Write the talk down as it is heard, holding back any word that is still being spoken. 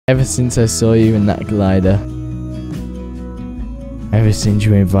Ever since I saw you in that glider. Ever since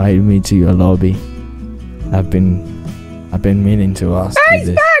you invited me to your lobby. I've been meaning to ask you this.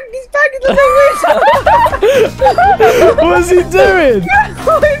 He's back, he's little weirdo. What's he doing? Get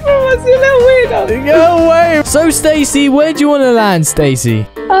away from us, you little weirdo. Go away. So, Stacy, where do you want to land, Stacy?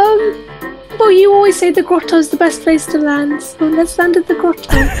 Well, you always say the grotto's the best place to land, so let's land at the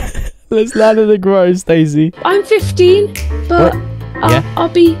grotto. Let's land at the grotto, Stacy. I'm 15, but Yeah. I'll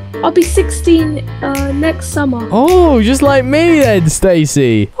be 16 next summer. Oh, just like me then,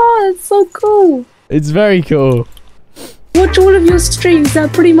 Stacy. Oh, that's so cool. It's very cool. Watch all of your streams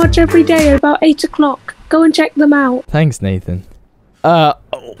pretty much every day at about 8 o'clock. Go and check them out. Thanks, Nathan.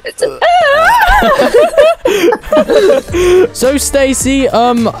 So, Stacy,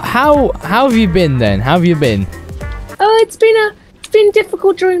 how have you been then? How have you been? Oh, it's been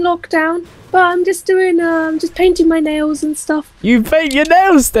difficult during lockdown, but I'm just doing just painting my nails and stuff. You paint your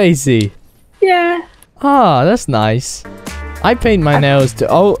nails, Stacy? Yeah. Ah, that's nice. I paint my nails too.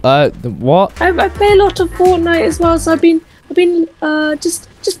 Oh, what? I play a lot of Fortnite as well, so I've been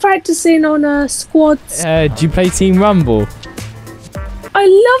just practicing on squads. Do you play Team Rumble? I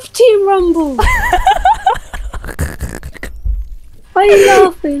love Team Rumble. Why are you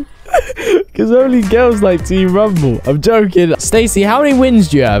laughing? Because only girls like Team Rumble. I'm joking. Stacy, how many wins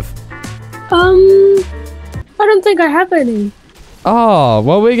do you have? I don't think I have any. Oh,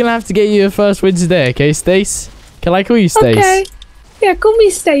 well, we're gonna have to get you your first win today, okay, Stace? Can I call you Stace? Okay. Yeah, call me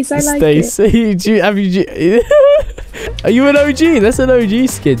Stace. I like it. Stace, are you an OG? That's an OG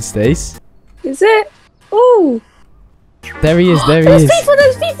skin, Stace. Is it? Oh. There he is. There he There's is. people.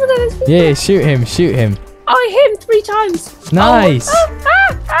 There's people. There's people. Yeah, shoot him. Shoot him. I hit him 3 times. Nice.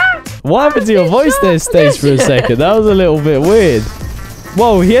 What happened to your voice there, Stace, for a second? That was a little bit weird.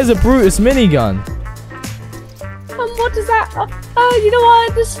 Whoa, he has a Brutus minigun. What is that? Oh, you know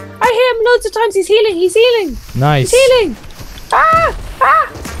what? I hear him loads of times. He's healing. He's healing. Nice. He's healing.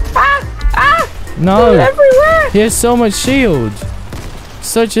 No. They're everywhere. He has so much shield.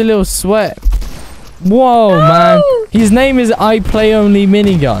 Such a little sweat. Whoa, man. His name is I Play Only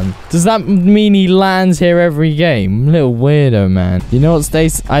Minigun. Does that mean he lands here every game? Little weirdo, man. You know what,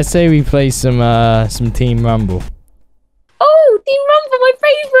 Stace? I say we play some Team Rumble. Oh, Team Rumble, my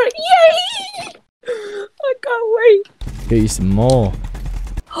favorite. Yay! I can't wait. Get you some more.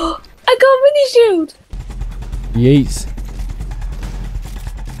 I got a mini shield. Yeets.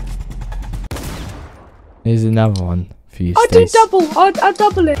 Here's another one for you, I'll do Stace. double. I'll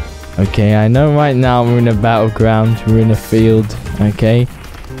double it. Okay, I know right now we're in a battleground. We're in a field. Okay.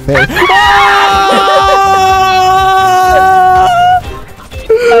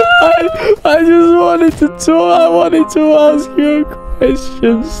 I just wanted to talk. I wanted to ask you a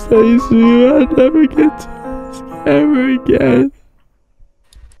question, Stacey. I never get to ask ever again.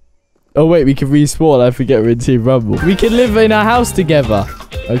 Oh wait, we can respawn. I forget we're in Team Rumble. We can live in a house together.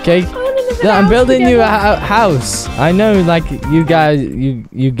 Okay. Yeah, I'm building you a house. I know, like you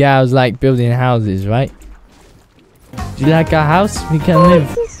guys like building houses, right? Do you like our house? We can live.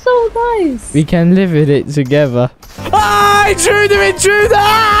 This is so nice. We can live in it together. Ah! Intruder! Intruder!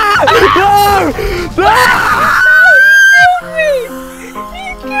 No! No!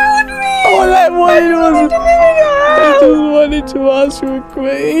 You killed me! Oh, that one was. I just wanted to ask you a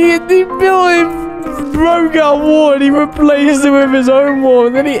quick. He built him, broke our wall, and he replaced it with his own wall,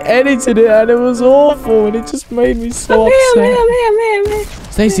 and then he edited it, and it was awful, and it just made me so upset. I'm here.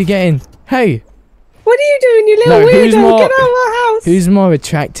 Stacey, get in. Hey. What are you doing, you little weirdo? Get out of our house. Who's more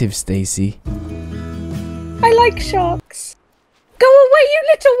attractive, Stacey? I like sharks. Go away, you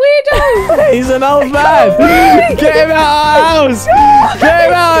little weirdo! He's an old man! Get him out of our house! Get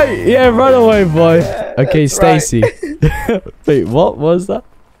him out! Yeah, run away, boy. Okay, Stacey. Wait, what was that?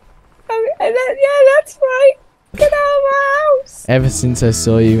 Yeah, that's right. Get out of our house. Ever since I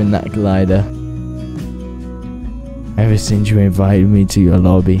saw you in that glider. Ever since you invited me to your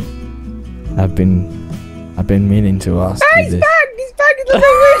lobby. I've been meaning to ask you this. He's back, he's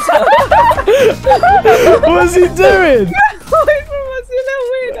little weirdo. What's he doing?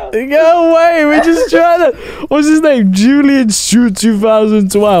 Go away, we're just trying to... What's his name? Julian Shoot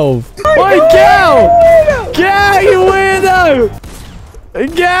 2012. Wait, get out! Get out, you weirdo!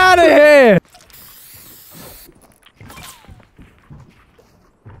 Get out of here!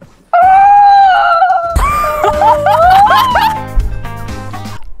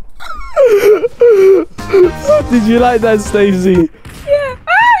 Did you like that, Stacey? Yeah.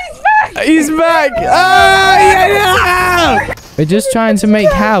 He's back! He's back! Ah, yeah! We're just trying to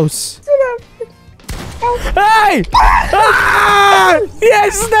make house. Hey! Ah!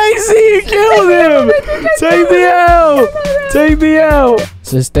 Yes, Stacey, you killed him! Take the L! Take the L!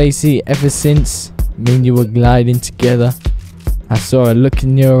 So Stacy, ever since me and you were gliding together, I saw a look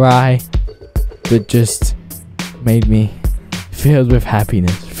in your eye that just made me filled with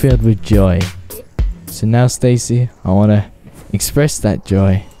happiness, filled with joy. So now, Stacy, I want to express that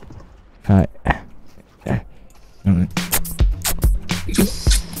joy. This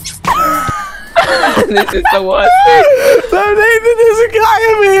is the worst. No, Nathan, there's a guy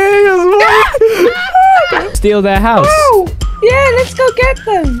over here. Steal their house. Oh, yeah, let's go get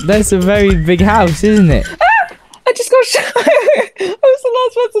them. That's a very big house, isn't it? I just got shot. I was the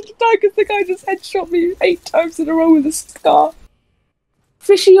last person to die because the guy just headshot me 8 times in a row with a scar.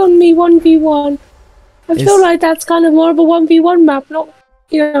 Fishy on me 1v1. I feel like that's kind of more of a 1v1 map, not,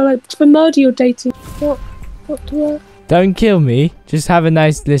 like for murder or dating. What do I... Don't kill me. Just have a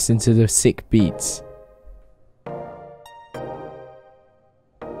nice listen to the sick beats.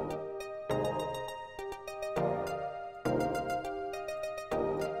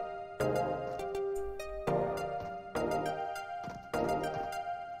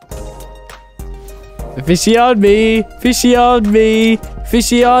 Fishy on me, fishy on me,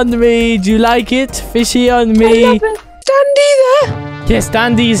 fishy on me. Do you like it? Fishy on me. I love it. Dandy there. Yes,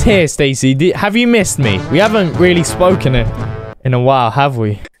 Dandy's here, Stacy. Have you missed me? We haven't really spoken in a while, have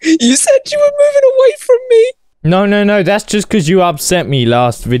we? You said you were moving away from me. No. That's just because you upset me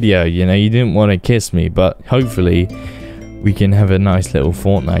last video. You know, you didn't want to kiss me, but hopefully we can have a nice little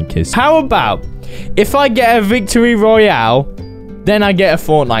Fortnite kiss. How about if I get a victory royale, then I get a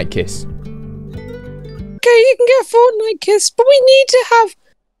Fortnite kiss? Okay, you can get a Fortnite kiss, but we need to have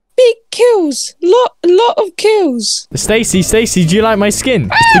big kills. A lot of kills. Stacy, do you like my skin?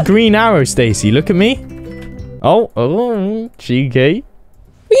 It's the green arrow, Stacy. Look at me. Oh, cheeky.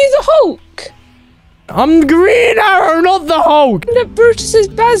 Are you the Hulk? I'm the green arrow, not the Hulk. No, Brutus is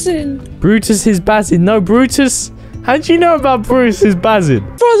buzzing. Brutus is buzzing. No, Brutus. How do you know about Brutus is buzzing?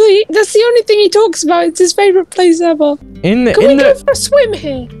 Brother, that's the only thing he talks about. It's his favourite place ever. Can we go for a swim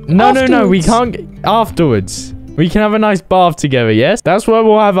here? No, we can't. Afterwards. We can have a nice bath together, yes? That's where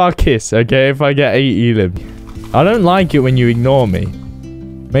we'll have our kiss, okay? If I get 8 elim. I don't like it when you ignore me.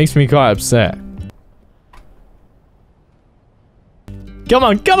 Makes me quite upset. Come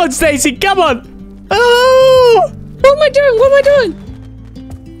on, Stacy, come on! Oh! What am I doing?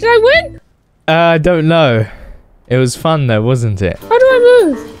 Did I win? I don't know. It was fun though, wasn't it? How do I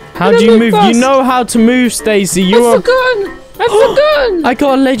move? How do you move? Fast? You know how to move, Stacy. I've forgotten. I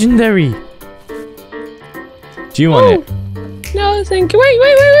got a legendary. Do you want it? No, thank you.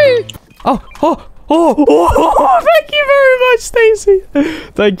 Wait. Oh, thank you very much, Stacy.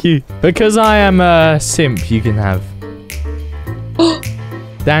 Thank you. Because I am a simp, you can have.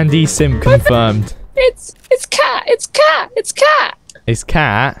 Dandy simp confirmed. It's cat. It's cat. It's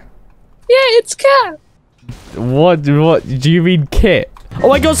cat? Yeah, it's cat. What? Do you mean kit?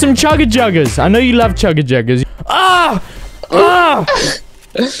 Oh, I got some chugga juggers. I know you love chugga juggers.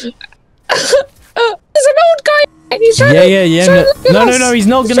 There's an old guy. He's trying No, he's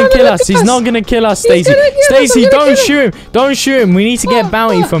not gonna kill us. He's not gonna kill us, Stacy. Stacy, don't shoot him. Don't shoot him. We need to get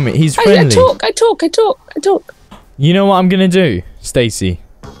bounty from it. He's friendly. I talk. You know what I'm gonna do, Stacy?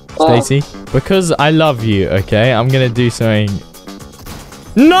 Stacy? Because I love you, okay? I'm gonna do something.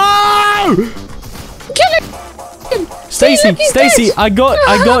 No! Kill him! Stacy, I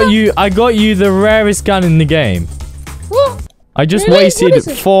got you the rarest gun in the game. What? I just wasted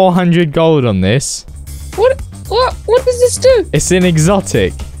 400 gold on this. What does this do? It's an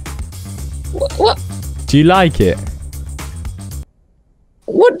exotic. What? Do you like it?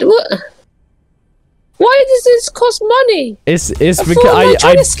 What? Why does this cost money? It's because I'm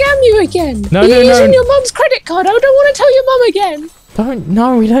trying to scam you again. No. You're using your mum's credit card. I don't want to tell your mum again.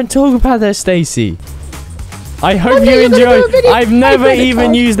 We don't talk about that, Stacy. I hope you enjoy. I've never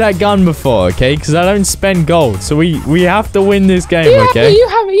even used that gun before, okay? Because I don't spend gold, so we have to win this game, okay? You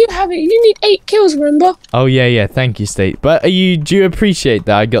have it. You need 8 kills, remember? Oh yeah. Thank you, State. But do you appreciate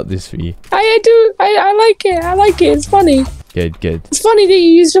that I got this for you? I do. I like it. It's funny. Good. It's funny that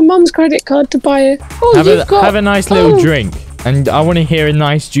you used your mum's credit card to buy it. Oh, have a nice little drink, and I want to hear a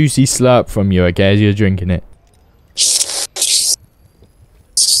nice juicy slurp from you, okay? As you're drinking it.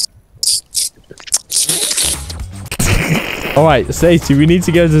 Alright, Stacey, we need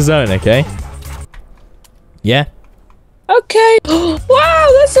to go to the zone, okay? Yeah? Okay. Wow,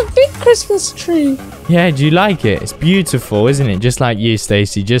 that's a big Christmas tree. Yeah, do you like it? It's beautiful, isn't it? Just like you,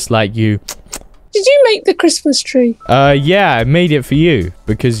 Stacey. Just like you. Did you make the Christmas tree? Yeah, I made it for you.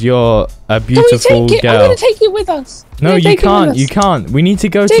 Because you're a beautiful Can we take it? girl. I'm going to take it with us. No, you can't. You can't. We need to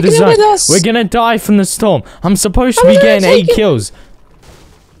go to the zone. We're going to die from the storm. I'm supposed to be getting 8 kills.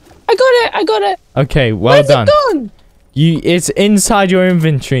 I got it. Okay, well done. Where's it gone? It's inside your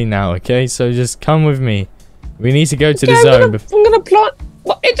inventory now, okay? So just come with me. We need to go to the zone. I'm gonna plant.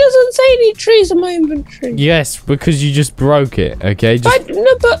 What? It doesn't say any trees in my inventory. Yes, because you just broke it, okay?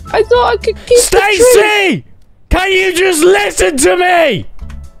 No, but I thought I could keep Stacy! Can you just listen to me?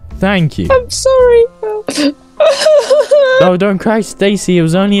 Thank you. I'm sorry. No, don't cry, Stacy. It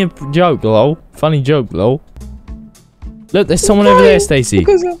was only a joke, lol. Funny joke, lol. Look, there's someone over there, Stacy.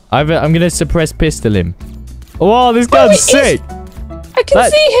 I'm gonna suppress pistol him. Oh, this gun's sick. I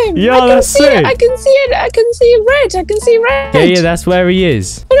can see him. Yeah, that's sick. I can see it. I can see red. I can see red. Yeah, that's where he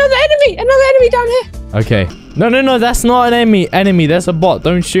is. Another enemy down here. Okay. No, that's not an enemy. That's a bot.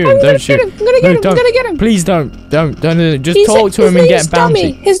 Don't shoot him. Don't shoot him. I'm gonna get him. Please don't. Just talk to him and get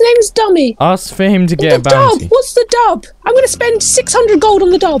bounty. His name's Dummy. Ask for him to get a bounty. What's the dub? I'm gonna spend 600 gold on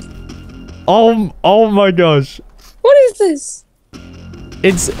the dub. Oh my gosh. What is this?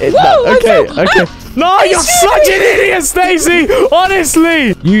 Whoa, okay. No, you're such an idiot, Stacy.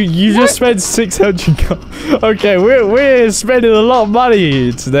 Honestly, you just spent 600 gold. Okay, we're spending a lot of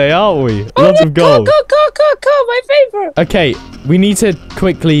money today, aren't we? Lots of gold. Car, my favorite. Okay, we need to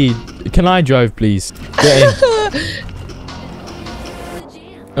quickly. Can I drive, please? Get in.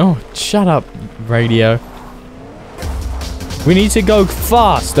 Oh, shut up, radio. We need to go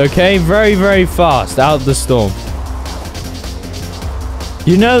fast, okay? Very, very fast out of the storm.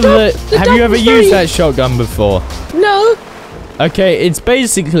 You know that... Have you ever used that shotgun before? No. Okay, it's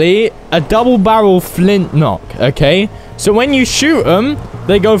basically a double barrel flint knock, okay? So when you shoot them,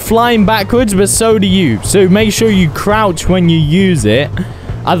 they go flying backwards, but so do you. So make sure you crouch when you use it.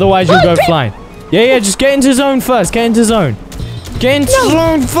 Otherwise, you'll go flying. Yeah, just get into zone first. Get into zone. Get into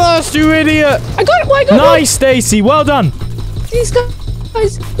zone first, you idiot. I got it. Nice, Stacy. Well done. These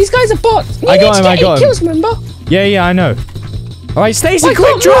guys are bots. I got him. Kills, remember? Yeah, I know. All right, Stacy,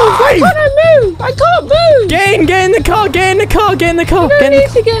 quick drive! Why can't I move? I can't move! Get in the car! Get in the car! I don't need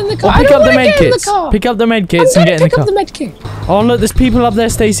to get in the car. Pick up the med kits. Pick up the med kits and get in the car. I'm going to pick up the med kit. Oh, look, there's people up there,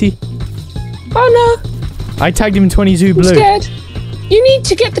 Stacy. Oh, no. I tagged him 22 blue. I'm scared. You need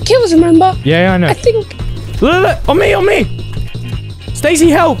to get the kills, remember? Yeah, I know. I think... Look, on me! Stacy,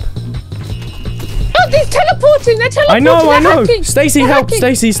 help! Oh, they're teleporting! They're teleporting! I know. Hacking. Stacy, help!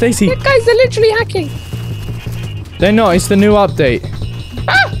 Stacy. The guys are literally hacking. They're not. It's the new update.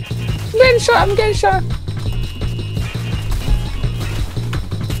 Ah! I'm getting shot.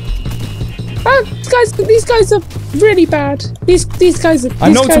 Oh, these guys are really bad. These guys are. I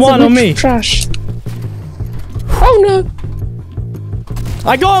knocked one on me. Trash. Oh no!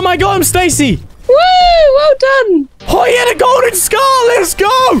 I got him, Stacy. Woo! Well done. Oh, he had a golden skull. Let's go!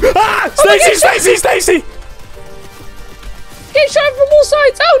 Ah! Stacy! Get shot from all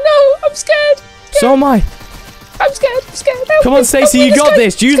sides. Oh no! I'm scared. So am I. I'm scared. Come on, Stacy, you got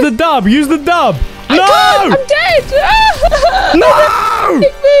this. Use the dub. No! I'm dead. No!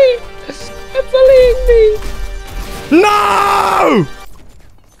 They're bullying me. No!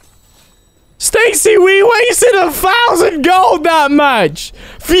 Stacy, we wasted 1,000 gold that match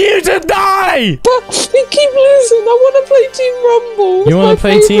for you to die. But we keep losing. I want to play Team Rumble. You want to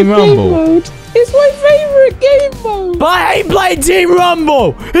play Team Rumble? It's my favorite game mode. But I ain't playing Team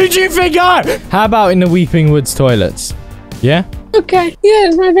Rumble. Who do you think I am? How about in the Weeping Woods toilets? Yeah? Okay. Yeah,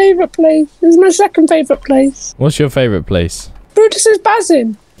 it's my favorite place. It's my second favorite place. What's your favorite place? Brutus's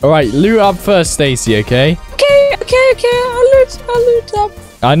Basin. All right, loot up first, Stacy, okay? Okay. I'll loot up.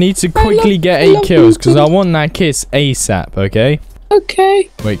 I need to quickly get 8 kills because I want that kiss ASAP, okay? Okay.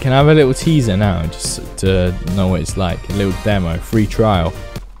 Wait, can I have a little teaser now just to know what it's like? A little demo, free trial.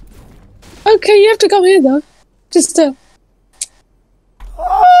 Okay, you have to come here though. Just a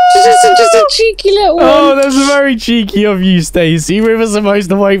cheeky little one. Oh, that's very cheeky of you, Stacy. We were supposed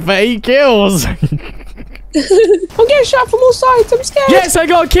to wait for 8 kills. I'm getting shot from all sides. I'm scared. Yes, I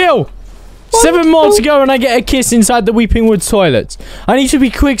got a kill. 7 more to go and I get a kiss inside the Weeping Woods toilets. I need to be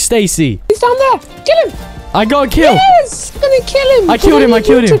quick, Stacy. He's down there. Kill him. I got a kill. Yes, I'm gonna kill him. I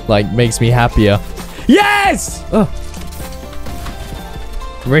killed him. Like, makes me happier. Yes! Oh.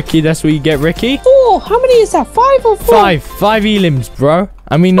 Ricky, that's where you get Ricky. 4. How many is that? 5 or 4? 5 elims, bro.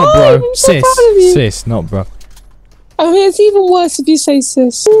 I mean, not 5, bro. I'm so Sis. proud of you. Sis, not bro. I mean, it's even worse if you say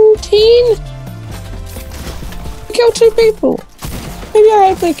sis. 14. Kill 2 people. Maybe I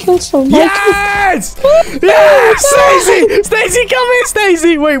hope they kill someone. Yes! Yes! Stacy! Stacy, come here,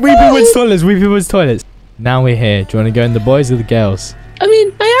 Stacy! Wait, Weeping Woods toilets. Now we're here. Do you want to go in the boys or the girls? I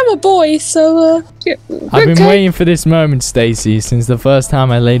mean, I am a boy, so, yeah, I've been waiting for this moment, Stacy, since the first time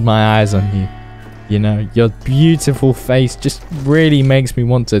I laid my eyes on you. You know, your beautiful face just really makes me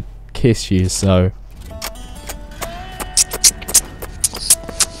want to kiss you, so...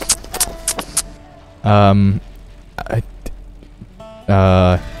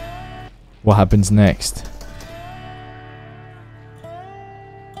 What happens next?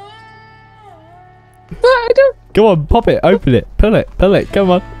 But I don't. Go on, pop it, open it, pull it, come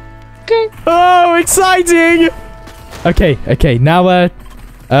on. Okay. Oh, exciting! Okay, now,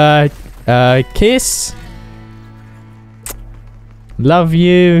 kiss. Love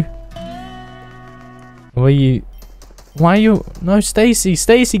you. Why are you... No, Stacy,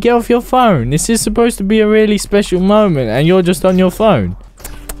 get off your phone. This is supposed to be a really special moment, and you're just on your phone.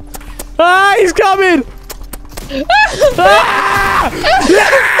 Ah, he's coming!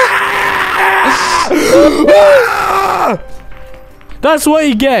 That's what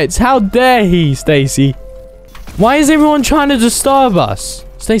he gets. How dare he, Stacy? Why is everyone trying to disturb us?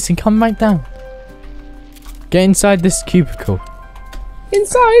 Stacy, come back down. Get inside this cubicle.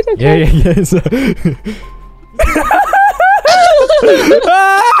 Inside? Okay. Yeah.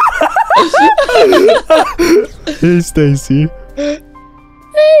 Hey, Stacy.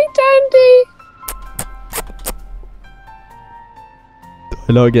 Hey, Dandy.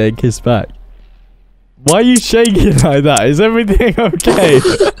 I'm not getting kissed back. Why are you shaking like that? Is everything okay?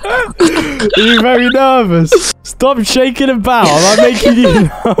 Are you very nervous? Stop shaking about. Am I making you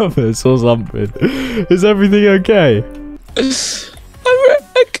nervous or something? Is everything okay?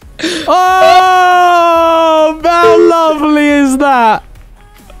 Oh, how lovely is that?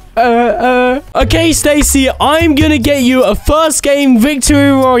 Okay, Stacy, I'm gonna get you a first game victory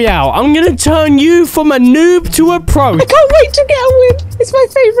royale. I'm gonna turn you from a noob to a pro. I can't wait to get a win. It's my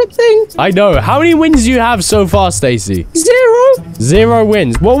favorite thing. I know. How many wins do you have so far, Stacy? 0. 0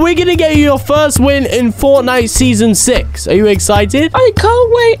 wins. Well, we're gonna get you your first win in Fortnite Season 6. Are you excited? I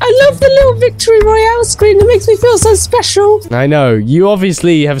can't wait. I love the little victory royale screen. It makes me feel so special. I know. You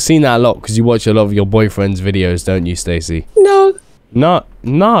obviously have seen that a lot because you watch a lot of your boyfriend's videos, don't you, Stacy? No.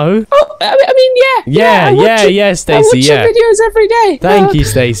 No. Oh, I mean, yeah. Yeah, Stacy, I watch your videos every day. Thank you,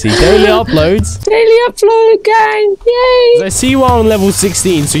 Stacy. Daily uploads. Daily upload, gang. Yay. I see you are on level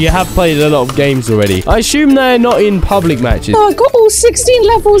 16, so you have played a lot of games already. I assume they're not in public matches. Oh, I got all 16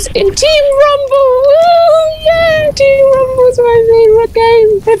 levels in Team Rumble. Oh, yeah. Team Rumble's my favorite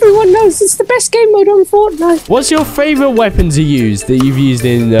game. Everyone knows it's the best game mode on Fortnite. What's your favorite weapon to use that you've used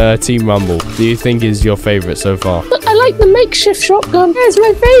in Team Rumble? Do you think is your favorite so far? I like the makeshift shotgun. It's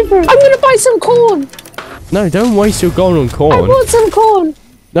my favorite. I'm going to buy some corn. No, don't waste your gold on corn. I want some corn.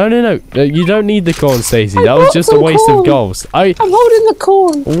 No. You don't need the corn, Stacy. That was just a waste of golds. I'm holding the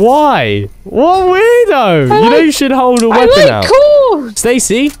corn. Why? What weirdo? You know you should hold a weapon out. I like corn.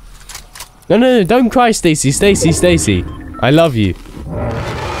 Stacy? No. Don't cry, Stacy. Stacy. I love you.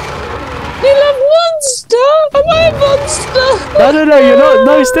 You love monster? Am I a monster? No, you're not.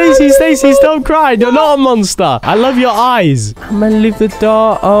 No, Stacy, stop crying. You're not a monster. I love your eyes. I'ma leave the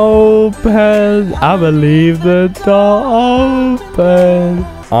door open. I'ma leave the door open.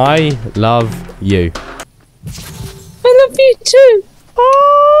 I love you. I love you too.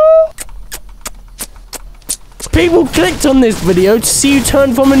 Oh. People clicked on this video to see you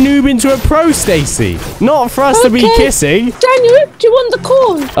turn from a noob into a pro, Stacy. Not for us to be kissing. Daniel, do you want the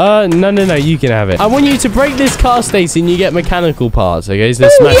corn? No, you can have it. I want you to break this car, Stacy, and you get mechanical parts, okay? So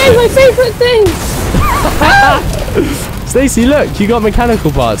smash it. My favorite thing. Stacy, look, you got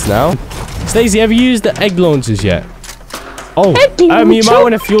mechanical parts now. Stacy, have you used the egg launchers yet? Oh, you might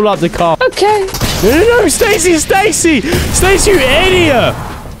want to fuel up the car. Okay. No, Stacy, you idiot.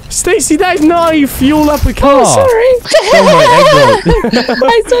 Stacy, that's not how you fuel up a car. Oh, sorry. Oh, my egg launch.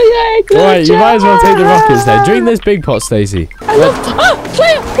 I saw your egg launch. Alright, you might as well take the rockets then. Drink this big pot, Stacy.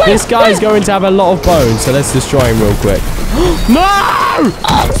 Player. This guy's going to have a lot of bones, so let's destroy him real quick. No!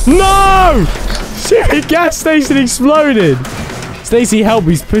 Shit, gas station exploded. Stacy, help,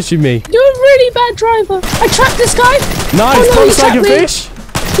 he's pushing me. You're a really bad driver. I trapped this guy. Nice, box like a fish.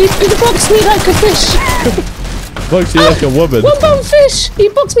 He boxed me like a fish. Box you like a woman. 1 pound fish. He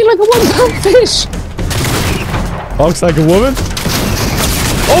boxed me like a 1 pound fish. Box like a woman?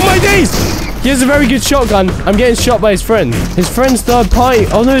 Oh my days! He has a very good shotgun. I'm getting shot by his friend. His friend's third party.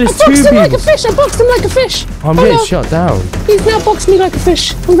 Oh no, there's 2 people. I boxed him like a fish. I'm getting shot down. He's now boxed me like a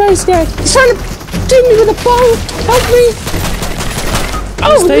fish. I'm very scared. He's trying to do me with a bow. Help me.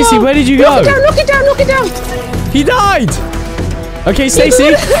 Oh, Stacy, where did you go? Knock it down. He died. Okay,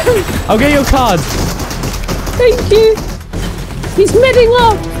 Stacy. I'll get your card. Thank you. He's medding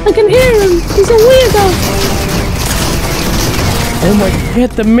up. I can hear him. He's a weirdo. Oh my, he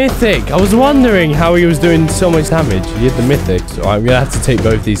had the mythic. I was wondering how he was doing so much damage. He had the mythic, so I'm gonna have to take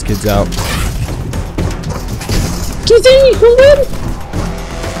both these kids out. Do you think you can win?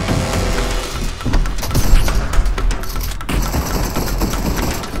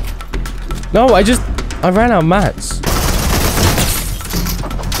 No, I just I ran out of mats.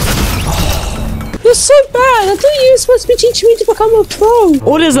 You're so bad. I thought you were supposed to be teaching me to become a pro.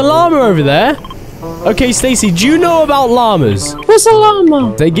 Oh, there's a llama over there. Okay, Stacy, do you know about llamas? What's a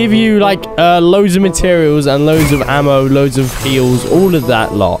llama? They give you, like, loads of materials and loads of ammo, loads of heals, all of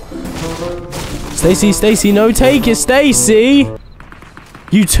that lot. Stacy, no take it, Stacy.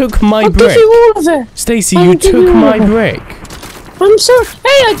 You took my brick. I'll give you all of it. Stacy, you took my brick. I'm sorry.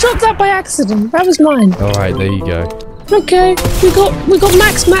 Hey, I dropped that by accident. That was mine. All right, there you go. Okay, we got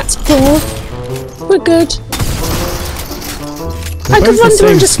max mats for. We're good. I could run through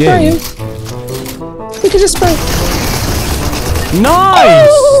and just spray him. We could just spray. Nice!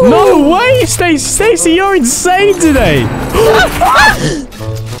 Oh! No way, Stacy, you're insane today.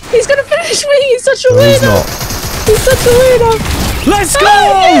 He's gonna finish me. He's such a weirdo. He's such a weirdo. Let's go!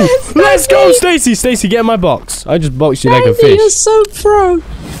 Yes, let's go, Stacy. Stacy, get in my box. I just boxed you like a fish. You're so pro.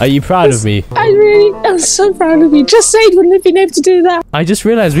 Are you proud of me? I'm so proud of you. Just Sage wouldn't have been able to do that. I just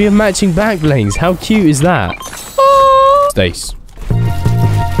realized we have matching back blings. How cute is that? Oh. Stace.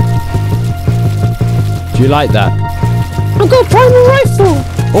 Do you like that? I've got a primary rifle.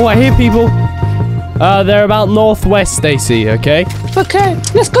 Oh, I hear people. They're about northwest, Stacy, okay? Okay,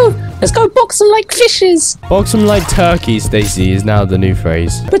 let's go. Let's go box them like fishes. Box them like turkeys, Stacy, is now the new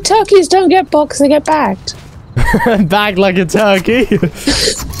phrase. But turkeys don't get boxed, they get bagged. Bagged like a turkey?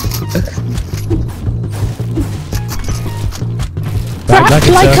 Bagged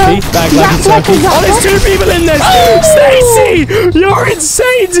like a turkey? Bagged like a turkey? Oh, there's two people in this! Oh! Stacy! You're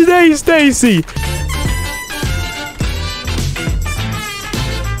insane today, Stacy!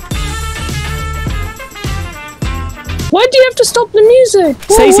 Why do you have to stop the music?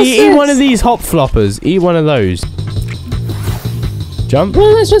 Stacy, eat one of these hop floppers. Eat one of those. Jump. What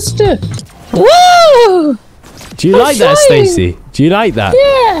am I supposed to do? Whoa! Do you like that, Stacy? Do you like that?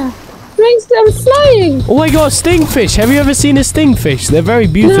 Yeah. I'm flying. Oh my god, stinkfish. Have you ever seen a stinkfish? They're very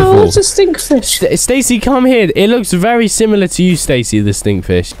beautiful. No, it's a stinkfish. Stacy, come here. It looks very similar to you, Stacy, the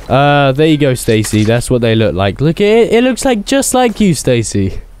stinkfish. There you go, Stacy. That's what they look like. Look at it. It looks like just like you,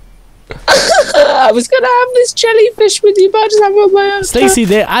 Stacy. I was gonna have this jellyfish with you, but I just have it on my own. Stacy,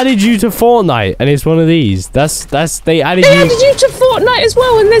 they added you to Fortnite, and it's one of these. They added you. They added you to Fortnite as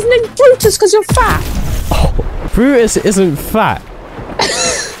well, and there's no Brutus because you're fat. Oh, Brutus isn't fat.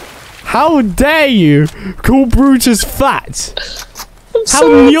 How dare you call Brutus fat?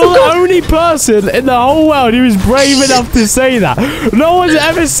 You're the only person in the whole world who is brave enough to say that. No one's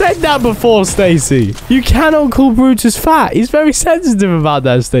ever said that before, Stacy. You cannot call Brutus fat. He's very sensitive about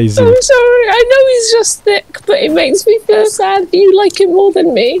that, Stacy. I'm sorry. I know he's just thick, but it makes me feel sad that you like him more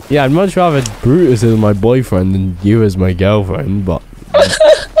than me. Yeah, I'd much rather Brutus as my boyfriend than you as my girlfriend, but...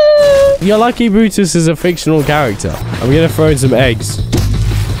 You're lucky Brutus is a fictional character. I'm gonna throw in some eggs.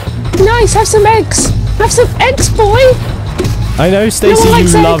 Nice, have some eggs. Have some eggs, boy. I know, Stacy, you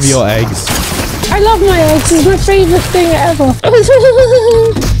love your eggs. I love my eggs. It's my favourite thing ever.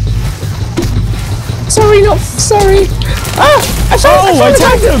 Sorry. Ah! I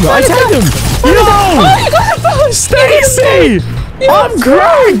tagged him! I tagged him! Yo! Oh, you got a phone! Stacy! I'm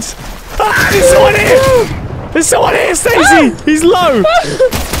cracked! Ah, there's someone here! There's someone here, Stacy! He's low!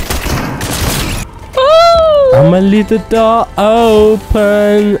 Oh. I'ma leave the door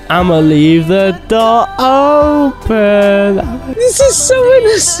open. I'ma leave the door open. This is so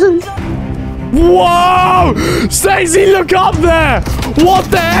innocent. Whoa! Stacy, look up there! What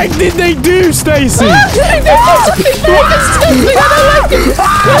the heck did they do, Stacy?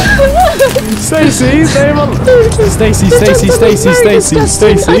 Stacy,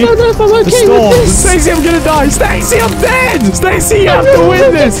 Stacy. I don't know if I'm okay with this. Stacy, I'm gonna die. Stacy, I'm dead. Stacy, you have to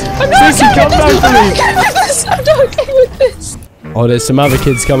win this. Stacy, come back to me. I'm not okay with this. Oh, there's some other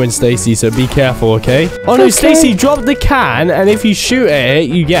kids coming, Stacy, so be careful, okay? Oh, no, Stacy, drop the can, and if you shoot at it,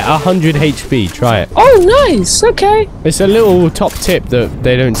 you get 100 HP. Try it. Oh, nice. Okay. It's a little top tip that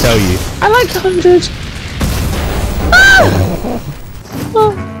they don't tell you. I like 100.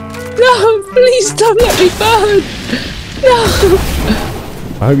 Oh, no, please don't let me burn. No.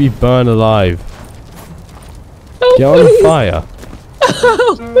 I hope you burn alive. Oh, get on the fire.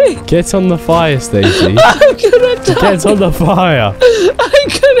 Help me. Get on the fire, Stacy. I'm gonna die. Get on the fire. I'm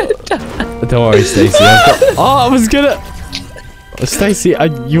gonna die. Don't worry, Stacy. Oh, I was gonna... Stacy,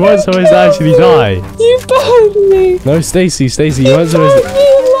 you weren't supposed to actually die. You burned me. No, Stacy, you weren't supposed to...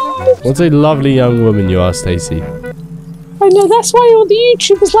 What a lovely young woman you are, Stacy. I know, that's why all the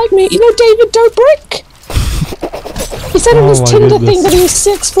YouTubers like me. You know David Dobrik? He said on his Tinder thing that he was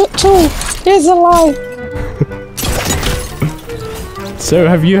 6 foot tall. Here's a lie. So,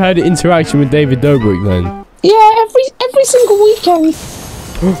 have you had interaction with David Dobrik then? Yeah, every single weekend.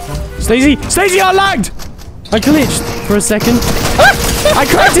 Stacey! Stacey, I lagged! I glitched for a second. I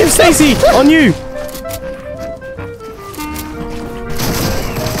cracked him, Stacey! On you!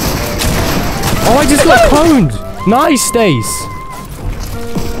 Oh, I just got coned! Nice, Stace!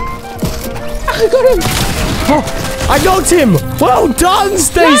 I got him! Oh, I knocked him! Well done,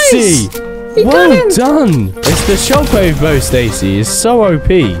 Stacey! Nice. You got Well him. done! It's the shockwave bow, Stacey. It's so OP.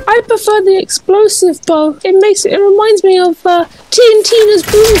 I prefer the explosive bow. It reminds me of Tina's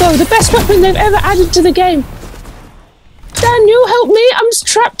boom bow, the best weapon they've ever added to the game. Daniel, help me! I'm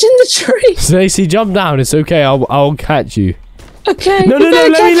trapped in the tree. Stacey, jump down. It's okay. I'll catch you. Okay. No,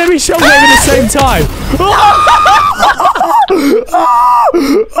 let me shockwave at the same time.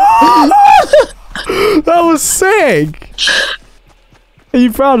 That was sick. Are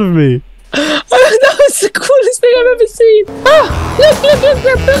you proud of me? That was the coolest thing I've ever seen. Ah, look,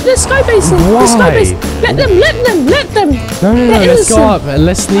 they're built the sky basin. Why? The sky basin. Let them. No, They're let's go innocent. up.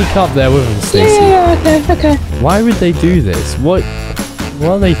 Let's sneak up there with them, Stacey. Yeah, okay. Why would they do this? What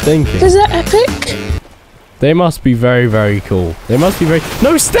are they thinking? Is that epic? They must be very, very cool. They must be very...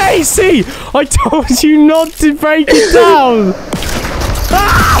 No, Stacey! I told you not to break it down!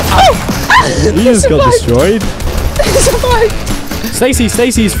 You just got destroyed.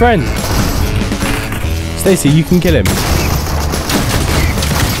 Stacey's friend. Stacey, you can kill him.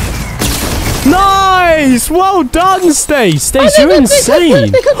 Nice! Well done, Stace! You're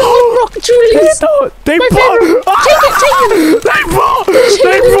insane! They got the one rock jewelies. They Take it.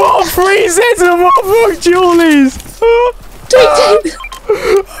 They bought 3 sets of one rock jewelies! Take.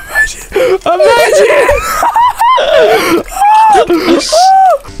 Imagine!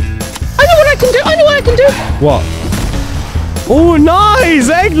 I know what I can do. What? Oh, nice!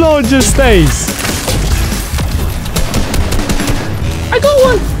 Egg launcher, Stace! I got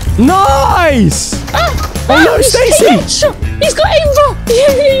one. Nice! Oh no, Stacey! He's got aimbot! He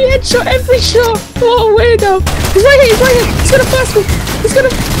headshot every shot! What a weirdo! He's right here! He's gonna burst me!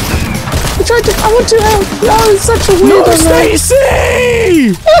 I want to help! Oh, he's such a weirdo! No,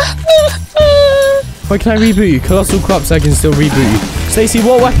 Stacey! Wait, can I reboot you? Colossal Crops, I can still reboot you. Stacey,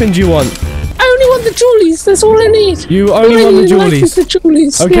 what weapon do you want? I only want the jewelies, that's all I need! You only want the jewelies? The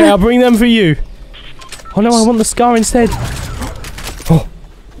jewelies. Okay, yeah. I'll bring them for you. Oh no, I want the scar instead.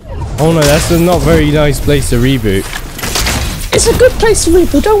 Oh no, that's a not very nice place to reboot. It's a good place to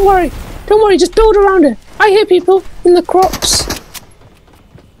reboot, don't worry, just build around it. I hear people in the crops.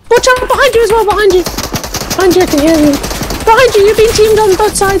 Watch out, behind you as well, behind you, I can hear you. Behind you, you're being teamed on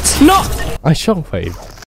both sides. No! I shockwave.